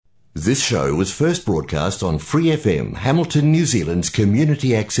This show was first broadcast on Free FM, Hamilton, New Zealand's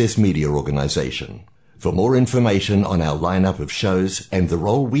community access media organisation. For more information on our lineup of shows and the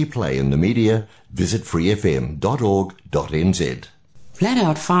role we play in the media, visit freefm.org.nz. Flat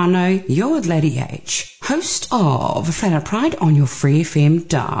Out whānau, you're with Lady H, host of Flat Out Pride on your Free FM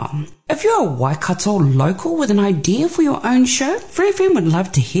dial. If you're a Waikato local with an idea for your own show, Free FM would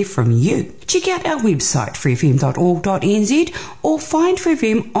love to hear from you. Check out our website, freefm.org.nz, or find Free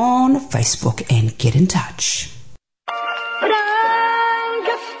FM on Facebook and get in touch. But I'm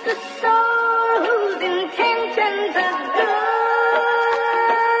just a soul whose intentions are good.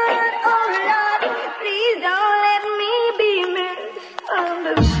 Oh Lord, please don't let me be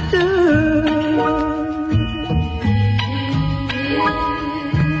misunderstood.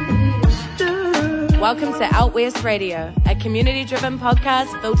 Welcome to Out West Radio, a community-driven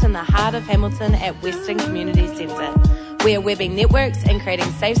podcast built in the heart of Hamilton at Western Community Centre. We are webbing networks and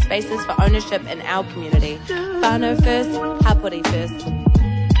creating safe spaces for ownership in our community. Whānau first, hapori first.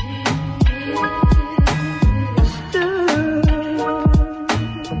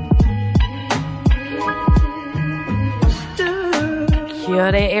 Kia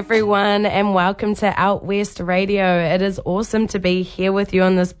ora everyone and welcome to Out West Radio. It is awesome to be here with you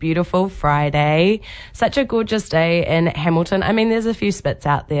on this beautiful Friday. Such a gorgeous day in Hamilton. I mean, there's a few spits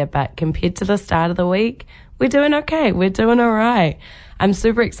out there, but compared to the start of the week, we're doing okay. We're doing all right. I'm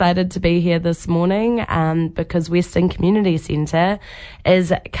super excited to be here this morning because Western Community Centre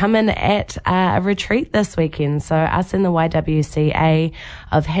is coming at a retreat this weekend. So us and the YWCA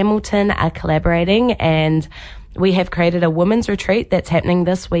of Hamilton are collaborating, and we have created a women's retreat that's happening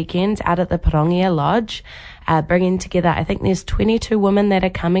this weekend out at the Parongia Lodge, bringing together, I think there's 22 women that are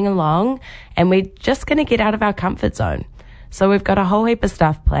coming along, and we're just going to get out of our comfort zone. So we've got a whole heap of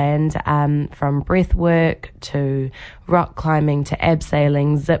stuff planned, from breath work to rock climbing to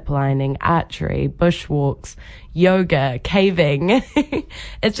abseiling, zip lining, archery, bushwalks, yoga, caving.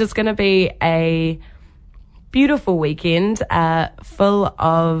 It's just going to be a beautiful weekend, full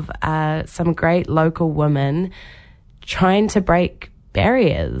of some great local women trying to break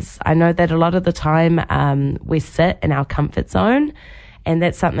barriers. I know that a lot of the time we sit in our comfort zone, and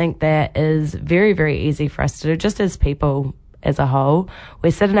that's something that is very, very easy for us to do, just as people as a whole.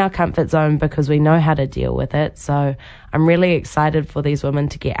 We sit in our comfort zone because we know how to deal with it. So I'm really excited for these women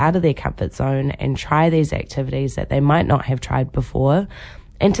to get out of their comfort zone and try these activities that they might not have tried before,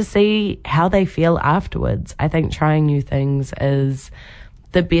 and to see how they feel afterwards. I think trying new things is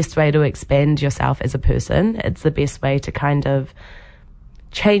the best way to expand yourself as a person. It's the best way to kind of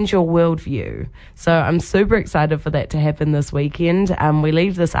change your worldview. So I'm super excited for that to happen this weekend. We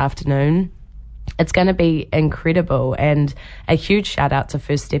leave this afternoon. It's going to be incredible, and a huge shout out to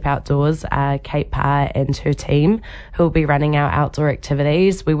First Step Outdoors, Kate Parr and her team, who will be running our outdoor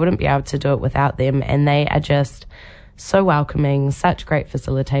activities. We wouldn't be able to do it without them, and they are just so welcoming, such great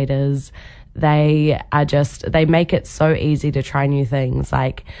facilitators. They make it so easy to try new things.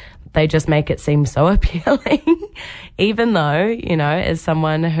 Like, they just make it seem so appealing, even though, as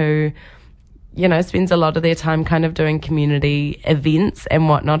someone who, spends a lot of their time kind of doing community events and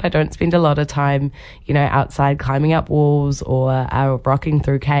whatnot, I don't spend a lot of time, outside climbing up walls or rocking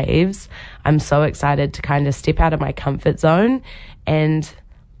through caves. I'm so excited to kind of step out of my comfort zone and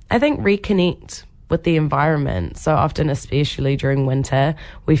I think reconnect with the environment. So often, especially during winter,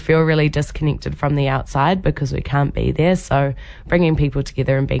 we feel really disconnected from the outside because we can't be there. So bringing people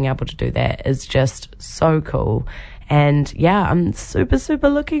together and being able to do that is just so cool. And yeah, I'm super, super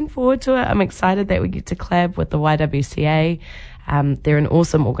looking forward to it. I'm excited that we get to collab with the YWCA. They're an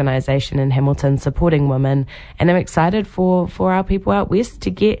awesome organisation in Hamilton supporting women. And I'm excited for our people out west to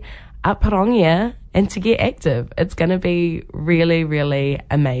get up Parongia and to get active. It's going to be really, really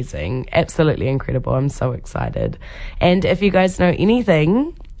amazing. Absolutely incredible. I'm so excited. And if you guys know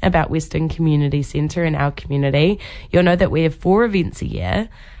anything about Western Community Centre and our community, you'll know that we have 4 events a year.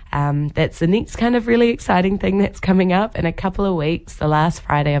 That's the next kind of really exciting thing that's coming up in a couple of weeks. The last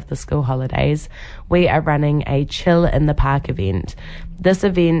Friday of the school holidays, we are running a Chill in the Park event. This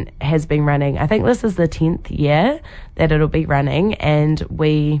event has been running, I think this is the 10th year that it'll be running, and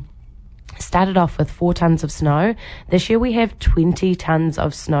we started off with 4 tons of snow. This year we have 20 tons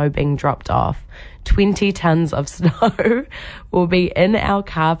of snow being dropped off. 20 tons of snow will be in our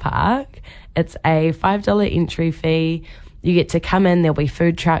car park. It's a $5 entry fee. You get to come in, there'll be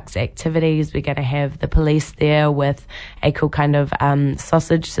food trucks, activities. We're going to have the police there with a cool kind of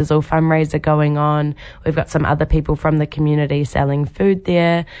sausage sizzle fundraiser going on. We've got some other people from the community selling food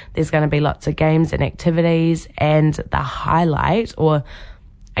there. There's going to be lots of games and activities. And the highlight, or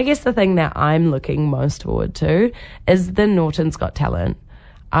I guess the thing that I'm looking most forward to, is the Norton's Got Talent.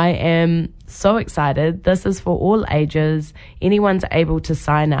 I am so excited. This is for all ages. Anyone's able to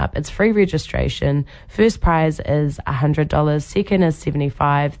sign up. It's free registration. First prize is $100. Second is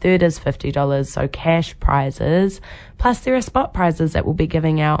 $75. Third is $50. So cash prizes. Plus there are spot prizes that we'll be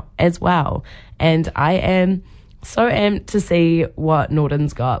giving out as well. And I am so amped to see what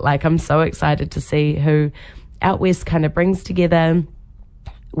Norton's got. Like, I'm so excited to see who Out West kind of brings together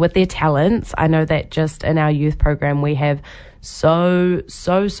with their talents. I know that just in our youth program, we have so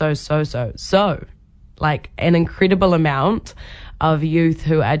like an incredible amount of youth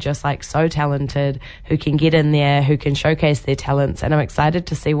who are just like so talented, who can get in there, who can showcase their talents. And I'm excited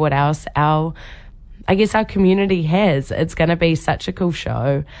to see what else our community has. It's going to be such a cool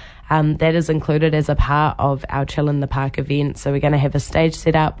show. That is included as a part of our Chill in the Park event. So we're going to have a stage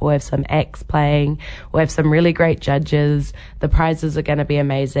set up. We'll have some acts playing. We'll have some really great judges. The prizes are going to be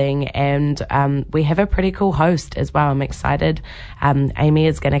amazing. And we have a pretty cool host as well. I'm excited. Amy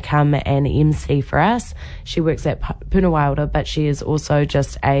is going to come and MC for us. She works at Puna Wilder, but she is also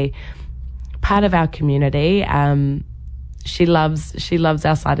just a part of our community. She loves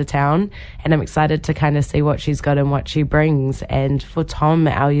our side of town, and I'm excited to kind of see what she's got and what she brings. And for Tom,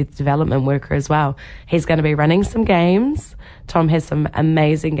 our youth development worker as well, he's going to be running some games. Tom has some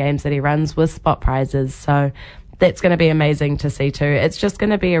amazing games that he runs with spot prizes, so that's going to be amazing to see too. It's just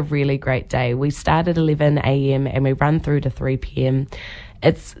going to be a really great day. We start at 11 a.m. and we run through to 3 p.m.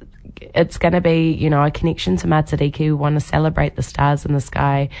 It's going to be, you know, a connection to Matariki. We want to celebrate the stars in the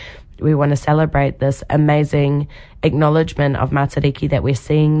sky. We want to celebrate this amazing acknowledgement of Matariki that we're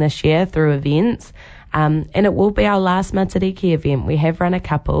seeing this year through events. And it will be our last Matariki event. We have run a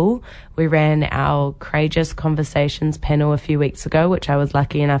couple. We ran our Courageous Conversations panel a few weeks ago, which I was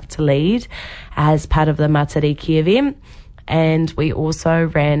lucky enough to lead as part of the Matariki event. And we also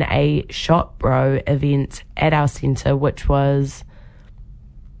ran a Shot Bro event at our centre, which was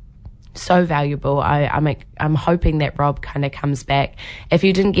so valuable. I'm hoping that Rob kind of comes back. If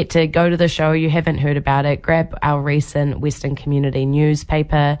you didn't get to go to the show, you haven't heard about it, grab our recent Western Community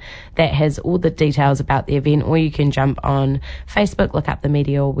newspaper that has all the details about the event, or you can jump on Facebook, look up the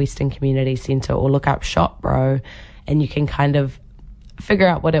Media or Western Community Centre, or look up Shot Bro, and you can kind of figure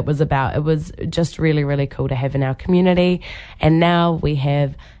out what it was about. It was just really, really cool to have in our community. And now we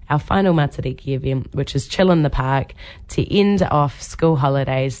have our final Matariki event, which is Chill in the Park, to end off school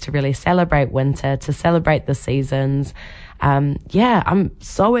holidays, to really celebrate winter, to celebrate the seasons. I'm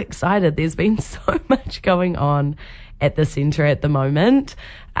so excited. There's been so much going on at the centre at the moment.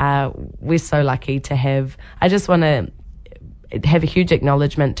 We're so lucky to have, I just want to have a huge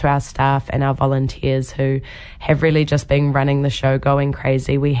acknowledgement to our staff and our volunteers who have really just been running the show, going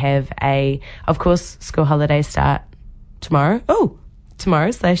crazy. We have of course, school holidays start tomorrow.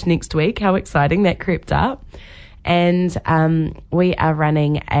 Tomorrow/next week. How exciting, that crept up. And we are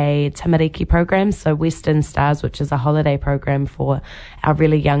running a Tamariki program, so Western Stars, which is a holiday program for our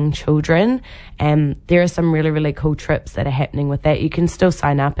really young children. And there are some really, really cool trips that are happening with that. You can still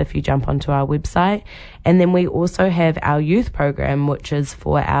sign up if you jump onto our website. And then we also have our youth program, which is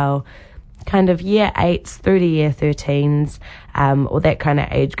for our kind of year 8s through to year 13s, or that kind of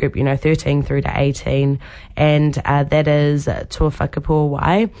age group, 13 through to 18. And that is Toa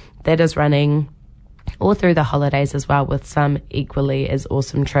Whakapōwai. That is running all through the holidays as well, with some equally as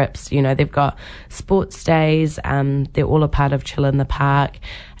awesome trips. They've got sports days. They're all a part of Chill in the Park.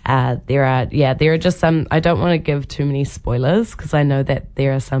 There are just some, I don't want to give too many spoilers because I know that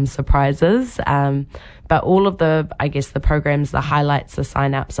there are some surprises. But all of the programs, the highlights, the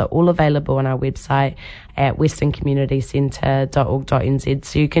sign-ups are all available on our website at westerncommunitycentre.org.nz.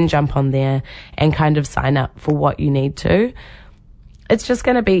 So you can jump on there and kind of sign up for what you need to. It's just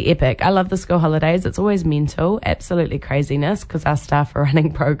going to be epic. I love the school holidays. It's always mental, absolutely craziness, because our staff are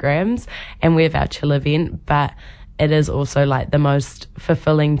running programs and we have our chill event, but it is also like the most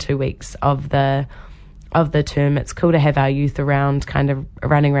fulfilling 2 weeks of the term. It's cool to have our youth around, kind of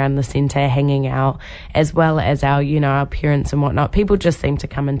running around the centre, hanging out, as well as our, our parents and whatnot. People just seem to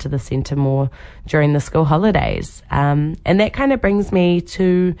come into the centre more during the school holidays. And that kind of brings me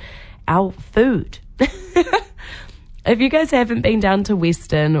to our food. If you guys haven't been down to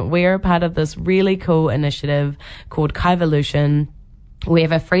Western, we're a part of this really cool initiative called Kaivolution. We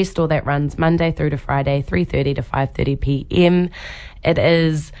have a free store that runs Monday through to Friday, 3:30 to 5:30 p.m. It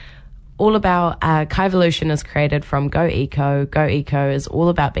is all about, Kaivolution is created from Go Eco. Go Eco is all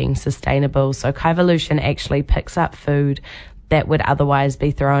about being sustainable. So Kaivolution actually picks up food that would otherwise be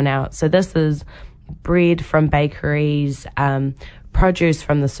thrown out. So this is bread from bakeries, produce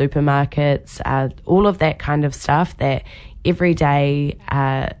from the supermarkets, all of that kind of stuff that every day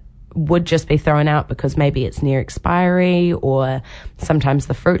would just be thrown out because maybe it's near expiry, or sometimes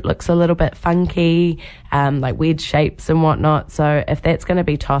the fruit looks a little bit funky, like weird shapes and whatnot. So if that's going to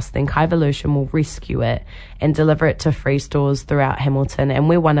be tossed, then Kaivolution will rescue it and deliver it to free stores throughout Hamilton. And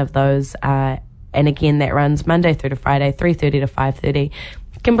we're one of those. And again, that runs Monday through to Friday, 3:30 to 5:30.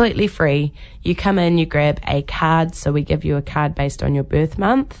 Completely free. You come in, you grab a card. So we give you a card based on your birth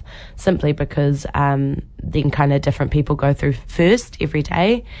month, simply because then kind of different people go through first every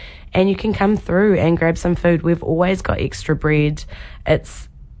day. And you can come through and grab some food. We've always got extra bread. It's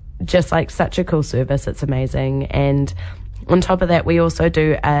just like such a cool service. It's amazing. And on top of that, we also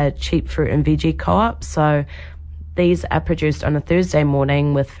do a cheap fruit and veggie co-op. So these are produced on a Thursday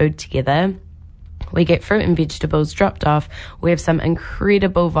morning with food together. We get fruit and vegetables dropped off. We have some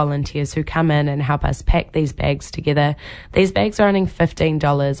incredible volunteers who come in and help us pack these bags together. These bags are only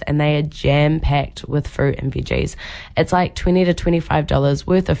 $15 and they are jam-packed with fruit and veggies. It's like $20 to $25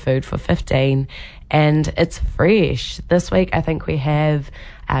 worth of food for $15, and it's fresh. This week I think we have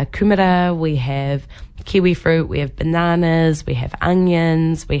kumara, we have kiwi fruit, we have bananas, we have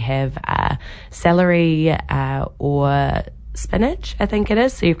onions, we have celery or spinach, I think it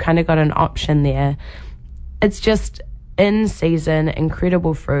is. So you've kind of got an option there. It's just in season,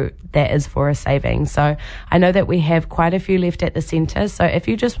 incredible fruit that is for a saving. So I know that we have quite a few left at the centre. So if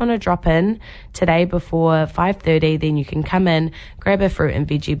you just want to drop in today before 5:30, then you can come in, grab a fruit and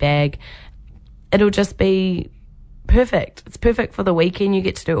veggie bag. It'll just be perfect. It's perfect for the weekend. You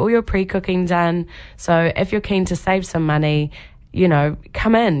get to do all your pre-cooking done. So if you're keen to save some money,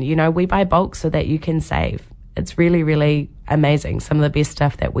 come in. We buy bulk so that you can save. It's really, really amazing. Some of the best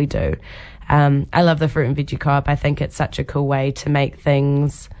stuff that we do. I love the fruit and veggie co-op. I think it's such a cool way to make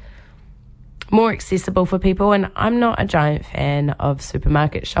things more accessible for people. And I'm not a giant fan of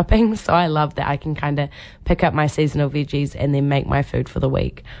supermarket shopping, so I love that I can kind of pick up my seasonal veggies and then make my food for the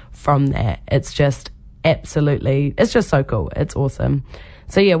week from that. It's just it's just so cool. It's awesome.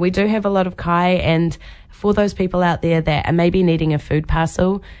 So yeah, we do have a lot of kai, and for those people out there that are maybe needing a food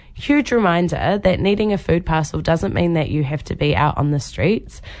parcel, huge reminder that needing a food parcel doesn't mean that you have to be out on the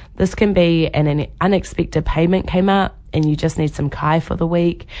streets. This can be an unexpected payment came up and you just need some kai for the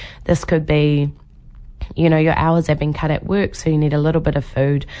week. This could be, your hours have been cut at work, so you need a little bit of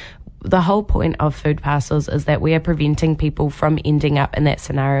food. The whole point of food parcels is that we are preventing people from ending up in that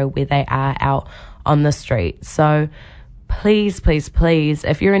scenario where they are out on the street. So please, please, please,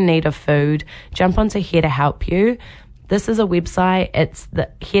 if you're in need of food, jump onto Here to Help You. This is a website. It's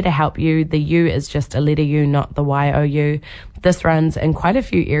Here to Help You. The U is just a letter U, not the YOU. This runs in quite a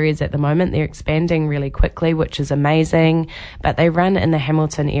few areas at the moment. They're expanding really quickly, which is amazing. But they run in the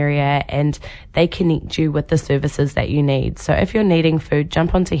Hamilton area and they connect you with the services that you need. So if you're needing food,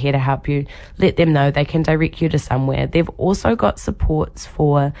 jump onto Here to Help You. Let them know. They can direct you to somewhere. They've also got supports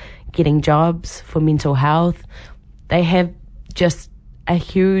for getting jobs, for mental health. They have just a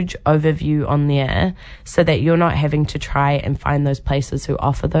huge overview on there so that you're not having to try and find those places who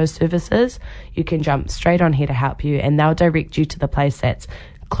offer those services. You can jump straight on Here to Help You and they'll direct you to the place that's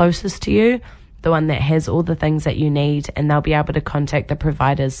closest to you, the one that has all the things that you need, and they'll be able to contact the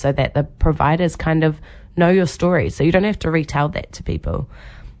providers so that the providers kind of know your story, so you don't have to retell that to people.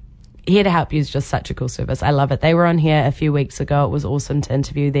 Here to Help You is just such a cool service. I love it. They were on here a few weeks ago. It was awesome to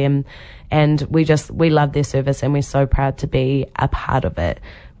interview them, and we love their service, and we're so proud to be a part of it.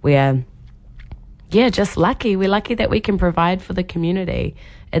 We're just lucky. We're lucky that we can provide for the community.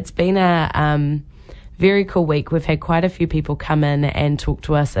 It's been a very cool week. We've had quite a few people come in and talk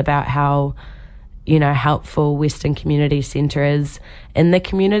to us about how helpful Western Community Centre is in the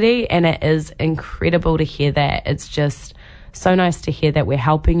community, and it is incredible to hear that. It's just so nice to hear that we're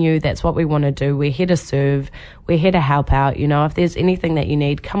helping you. That's what we want to do. We're here to serve. We're here to help out. If there's anything that you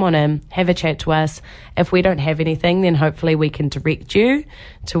need, come on in, have a chat to us. If we don't have anything, then hopefully we can direct you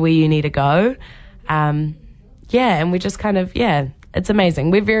to where you need to go. And we just it's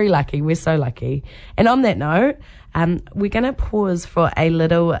amazing. We're very lucky. We're so lucky. And on that note, we're going to pause for a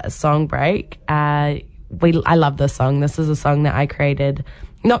little song break. I love this song. This is a song that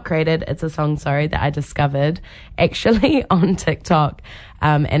it's a song, that I discovered actually on TikTok.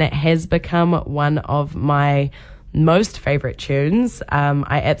 And it has become one of my most favorite tunes.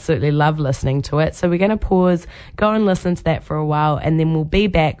 I absolutely love listening to it. So we're going to pause, go and listen to that for a while, and then we'll be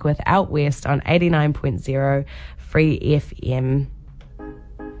back with Out West on 89.0 Free FM.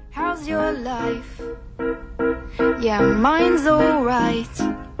 How's your life? Yeah, mine's alright.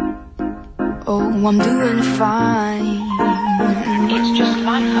 Oh, I'm doing fine. It's just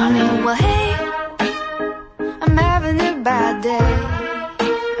life, honey. Well, hey, I'm having a bad day.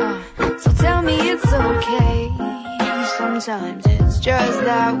 So tell me it's okay. So sometimes it's just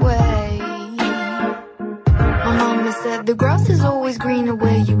that way. My mama said the grass is always greener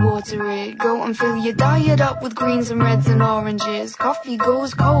where you water it. Go and fill your diet up with greens and reds and oranges. Coffee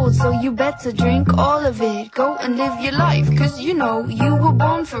goes cold, so you better drink all of it. Go and live your life, cause you know you were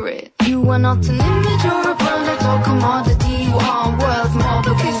born for it. You are not an image or a product or commodity. You aren't worth more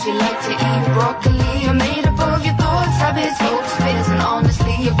because you like to eat broccoli. You're made up of your thoughts, habits, hopes, fears, and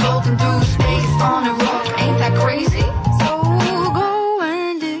honestly you're floating through space on a rock. Ain't that crazy? So go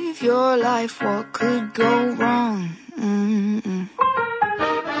and live your life. What could go wrong?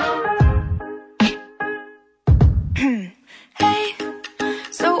 Hey,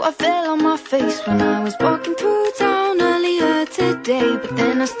 so I fell on my face when I was walking through town earlier today, but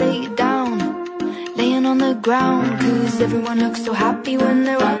then I stayed down, laying on the ground, cause everyone looks so happy when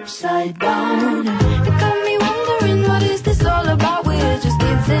they're upside down. It got me wondering, what is this all about? We're just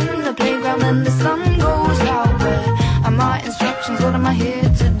kids in the playground and the sun goes out. Where are my instructions? What am I here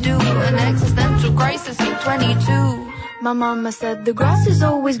to do? An existential crisis at 22. My mama said the grass is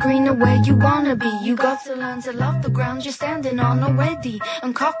always greener where you wanna be. You got to learn to love the ground you're standing on already.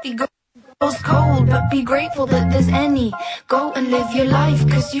 And coffee goes cold, but be grateful that there's any. Go and live your life,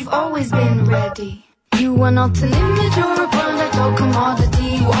 cause you've always been ready. You are not an image or a product or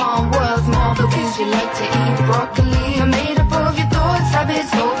commodity. You aren't worth more because you like to eat broccoli. You're made up of your thoughts,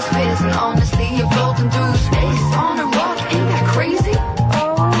 habits, hopes, fears, and honestly you're floating through space on a rock. Ain't that crazy?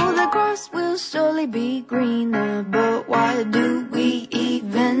 Oh, the grass will surely be greener, but why do we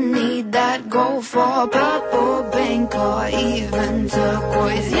even need that gold for purple, pink, or even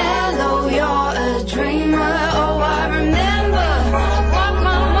turquoise yellow? You're a dreamer. Oh, I remember what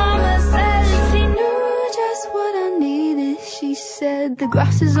my mama said. She knew just what I needed. She said the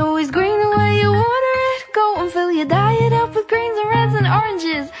grass is always greener where you water it. Go and fill your diet up with greens and reds and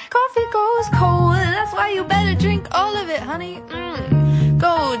oranges. Coffee goes cold, that's why you better drink all of it, honey.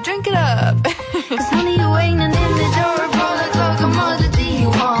 Go, drink it up. Cause honey, you ain't an image or a product or commodity.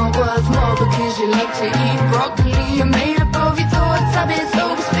 You aren't worth more because you like to eat broccoli. You're made up of your thoughts, habits,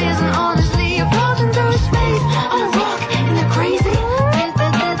 hopes, fears, and honestly you're floating through space on a rock. Isn't that crazy? This is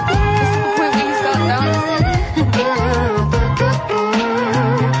the point where you start dancing.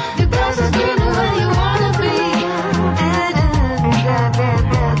 The grass is greener where you wanna be.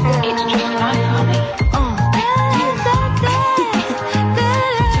 It's just life, honey.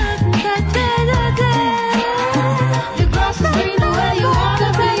 The grass is greener where you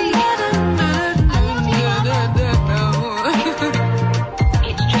wanna be.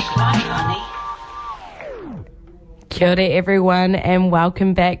 It's just life, honey. Kia ora everyone and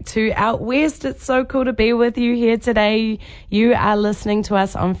welcome back to Out West. It's so cool to be with you here today. You are listening to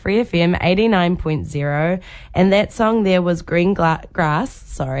us on Free FM 89.0 and that song there was Green Grass,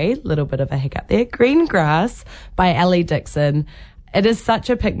 sorry, little bit of a hiccup there, Green Grass by Ellie Dixon. It is such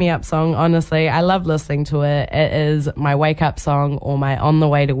a pick-me-up song, honestly. I love listening to it. It is my wake-up song or my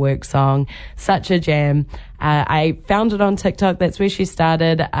on-the-way-to-work song. Such a jam. I found it on TikTok. That's where she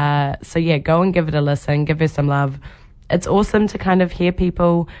started. So, yeah, go and give it a listen. Give her some love. It's awesome to kind of hear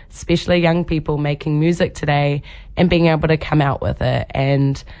people, especially young people, making music today and being able to come out with it.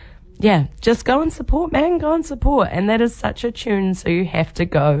 And, yeah, just go and support, man. Go and support. And that is such a tune, so you have to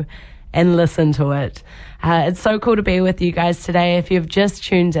go and listen to it. It's so cool to be with you guys today. If you've just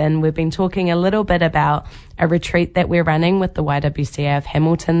tuned in, we've been talking a little bit about a retreat that we're running with the YWCA of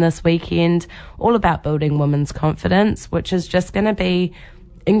Hamilton this weekend, all about building women's confidence, which is just going to be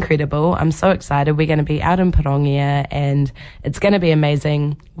incredible. I'm so excited. We're going to be out in Parongia and it's going to be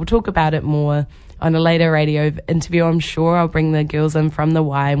amazing. We'll talk about it more on a later radio interview. I'm sure I'll bring the girls in from the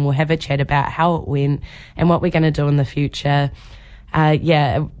Y and we'll have a chat about how it went and what we're going to do in the future.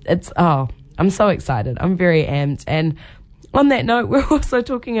 I'm so excited. I'm very amped. And on that note, we're also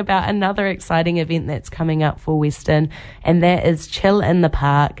talking about another exciting event that's coming up for Western, and that is Chill in the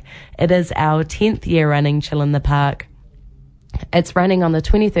Park. It is our 10th year running Chill in the Park. It's running on the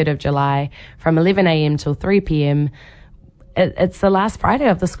 23rd of July from 11 a.m. till 3 p.m. It's the last Friday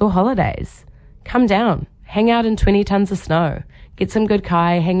of the school holidays. Come down, hang out in 20 tons of snow. Get some good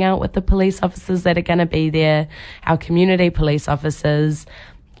kai, hang out with the police officers that are going to be there, our community police officers.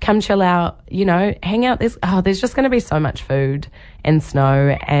 Come chill out, hang out. There's just going to be so much food and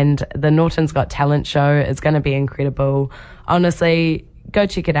snow, and the Norton's Got Talent show is going to be incredible. Honestly, go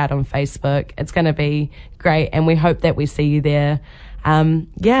check it out on Facebook. It's going to be great, and we hope that we see you there. And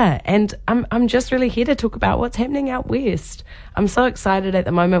I'm just really here to talk about what's happening out west. I'm so excited at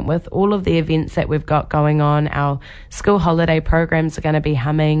the moment with all of the events that we've got going on. Our school holiday programs are going to be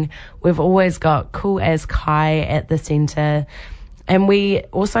humming. We've always got Cool as Kai at the centre. And we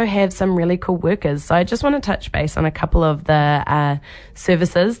also have some really cool workers. So I just want to touch base on a couple of the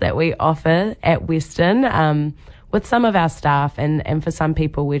services that we offer at Western with some of our staff. And for some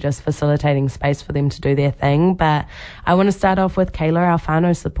people, we're just facilitating space for them to do their thing. But I want to start off with Kayla, our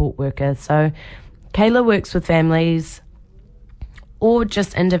whānau support worker. So Kayla works with families or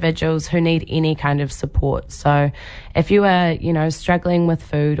just individuals who need any kind of support. So if you are, struggling with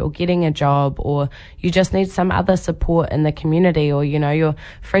food or getting a job, or you just need some other support in the community, or, your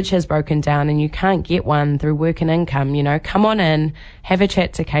fridge has broken down and you can't get one through work and income, come on in, have a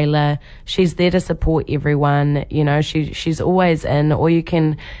chat to Kayla. She's there to support everyone. She's always in, or you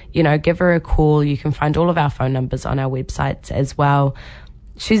can, give her a call. You can find all of our phone numbers on our websites as well.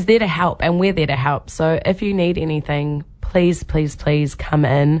 She's there to help, and we're there to help. So if you need anything, please, please, please come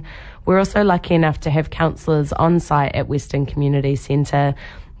in. We're also lucky enough to have counsellors on site at Western Community Centre.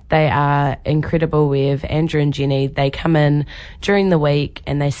 They are incredible. We have Andrew and Jenny. They come in during the week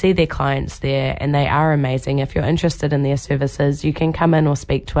and they see their clients there, and they are amazing. If you're interested in their services, you can come in or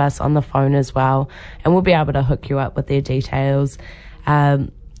speak to us on the phone as well, and we'll be able to hook you up with their details.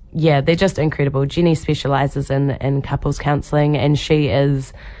 They're just incredible. Jenny specialises in couples counselling, and she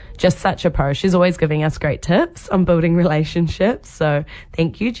is just such a pro. She's always giving us great tips on building relationships. So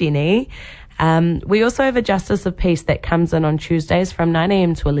thank you, Jenny. We also have a Justice of Peace that comes in on Tuesdays from 9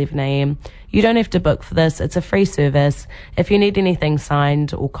 a.m. to 11 a.m. You don't have to book for this. It's a free service. If you need anything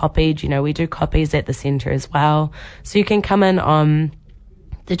signed or copied, we do copies at the centre as well. So you can come in on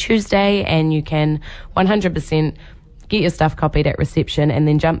the Tuesday and you can 100% get your stuff copied at reception, and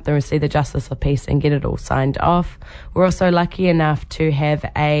then jump through and see the Justice of Peace and get it all signed off. We're also lucky enough to have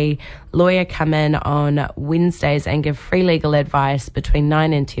a lawyer come in on Wednesdays and give free legal advice between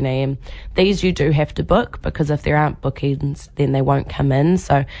 9 and 10 a.m. These you do have to book, because if there aren't bookings, then they won't come in.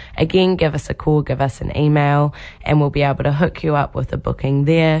 So again, give us a call, give us an email, and we'll be able to hook you up with a booking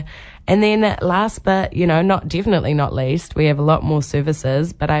there. And then last but, definitely not least, we have a lot more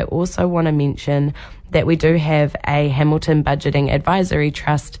services, but I also want to mention that we do have a Hamilton Budgeting Advisory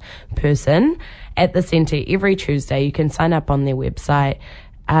Trust person at the centre every Tuesday. You can sign up on their website.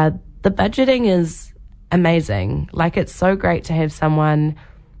 The budgeting is amazing. It's so great to have someone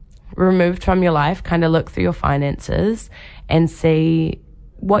removed from your life kind of look through your finances and see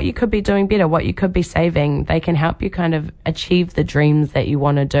what you could be doing better, what you could be saving. They can help you kind of achieve the dreams that you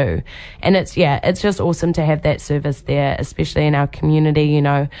want to do. And it's just awesome to have that service there, especially in our community.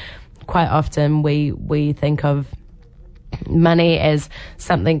 Quite often we think of money as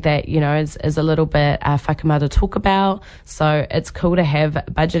something that, is a little bit whakamata talk about. So it's cool to have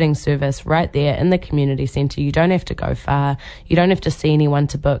budgeting service right there in the community centre. You don't have to go far. You don't have to see anyone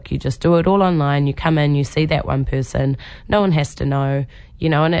to book. You just do it all online. You come in, you see that one person. No one has to know,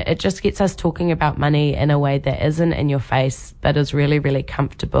 and it just gets us talking about money in a way that isn't in your face, but is really, really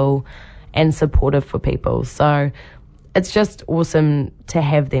comfortable and supportive for people. So it's just awesome to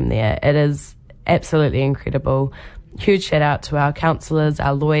have them there. It is absolutely incredible. Huge shout out to our counsellors,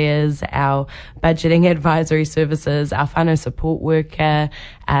 our lawyers, our budgeting advisory services, our whānau support worker,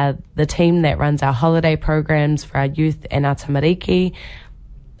 the team that runs our holiday programs for our youth and our tamariki.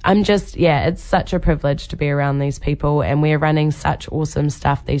 It's such a privilege to be around these people, and we're running such awesome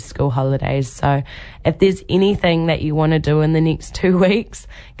stuff these school holidays. So if there's anything that you want to do in the next 2 weeks,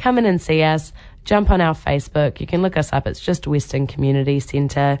 come in and see us. Jump on our Facebook. You can look us up. It's just Western Community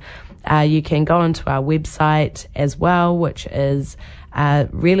Centre. You can go onto our website as well, which is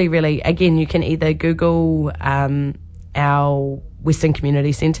really, really, again, you can either Google our Western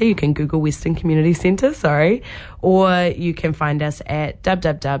Community Centre. You can Google Western Community Centre, or you can find us at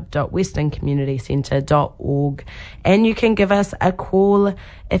www.westerncommunitycentre.org, and you can give us a call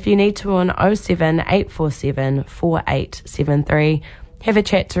if you need to on 07 847 4873. Have a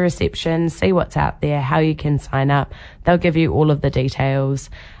chat to reception, see what's out there, how you can sign up. They'll give you all of the details.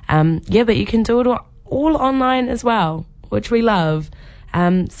 But you can do it all online as well, which we love.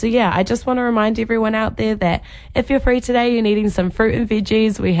 I just want to remind everyone out there that if you're free today, you're needing some fruit and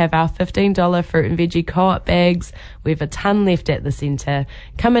veggies, we have our $15 fruit and veggie co-op bags. We have a ton left at the centre.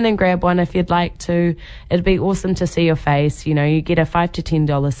 Come in and grab one if you'd like to. It'd be awesome to see your face. You get a $5 to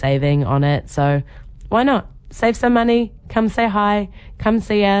 $10 saving on it. So why not? Save some money, come say hi, come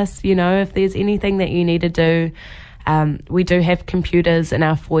see us, if there's anything that you need to do. We do have computers in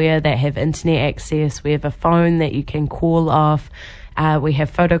our foyer that have internet access. We have a phone that you can call off. We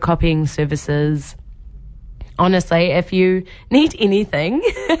have photocopying services. Honestly, if you need anything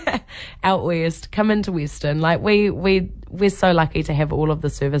out west, come into Western. We're so lucky to have all of the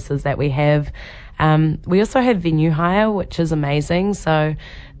services that we have. We also have venue hire, which is amazing. So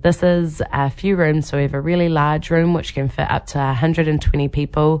This is a few rooms, so we have a really large room which can fit up to 120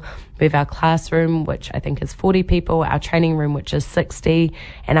 people. We have our classroom, which I think is 40 people, our training room, which is 60,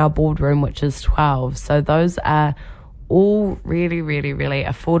 and our boardroom, which is 12. So those are all really, really, really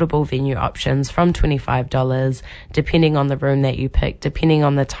affordable venue options from $25, depending on the room that you pick, depending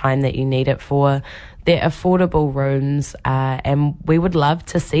on the time that you need it for. They're affordable rooms, and we would love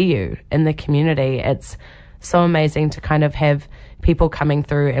to see you in the community. It's so amazing to kind of have people coming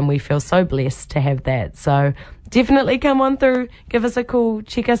through, and we feel so blessed to have that. So definitely come on through, give us a call,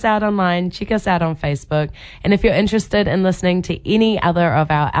 check us out online, check us out on Facebook. And if you're interested in listening to any other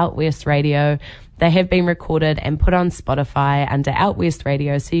of our Out West Radio, they have been recorded and put on Spotify under Out West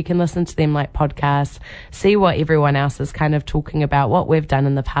Radio, so you can listen to them like podcasts, see what everyone else is kind of talking about, what we've done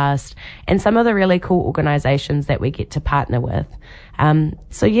in the past, and some of the really cool organizations that we get to partner with.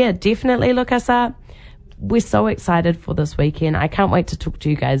 So yeah, definitely look us up. We're so excited for this weekend. I can't wait to talk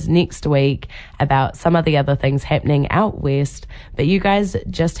to you guys next week about some of the other things happening out west. But you guys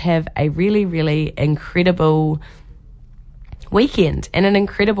just have a really, really incredible weekend and an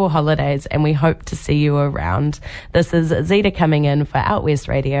incredible holidays, and we hope to see you around. This is Zeta coming in for Out West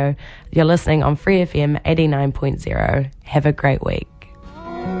Radio. You're listening on Free FM 89.0. Have a great week.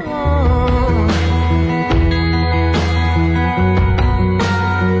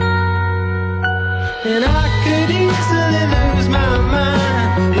 And I could easily lose my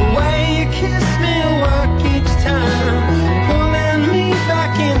mind. The way you kiss me work each time, pulling me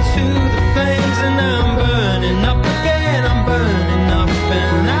back into the flames, and I'm burning up again. I'm burning up,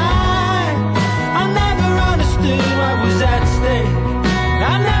 and I never understood what was at stake.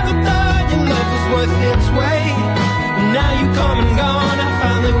 I never thought your love was worth its weight. And now you come and gone. I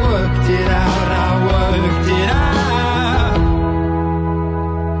finally worked it out. I worked it out.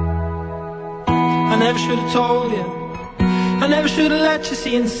 I never should have told you. I never should have let you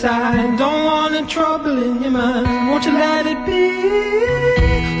see inside. Don't want any trouble in your mind. Won't you let it be?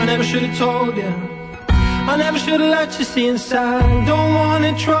 I never should have told you. I never should have let you see inside. Don't want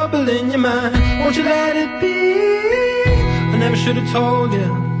any trouble in your mind. Won't you let it be? I never should have told you.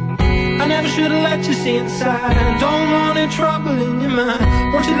 I never should have let you see inside. Don't want any trouble in your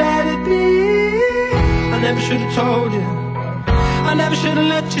mind. Won't you let it be? I never should have told you. I never should have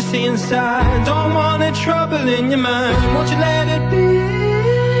let you see inside. Don't want any trouble in your mind. Won't you let it be?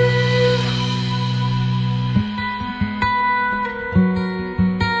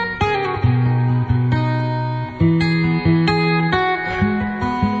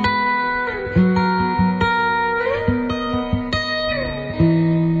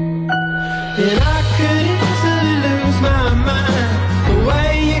 And I could easily lose my mind. The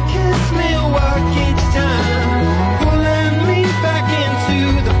way you kiss me work each time, pulling me back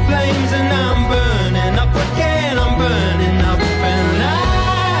into the flames, and I'm burning up again. I'm burning up, and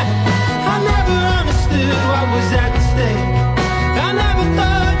I never understood what was at stake. I never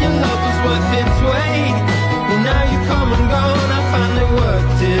thought your love was worth its weight. But now you come and gone. I finally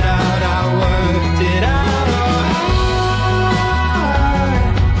worked it out. I worked it out.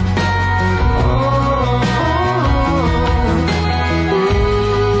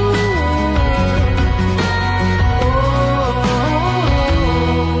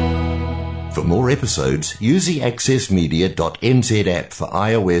 For more episodes, use the accessmedia.nz app for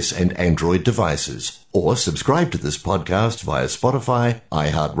iOS and Android devices, or subscribe to this podcast via Spotify,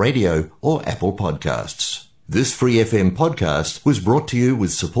 iHeartRadio, or Apple Podcasts. This Free FM podcast was brought to you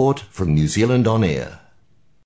with support from New Zealand On Air.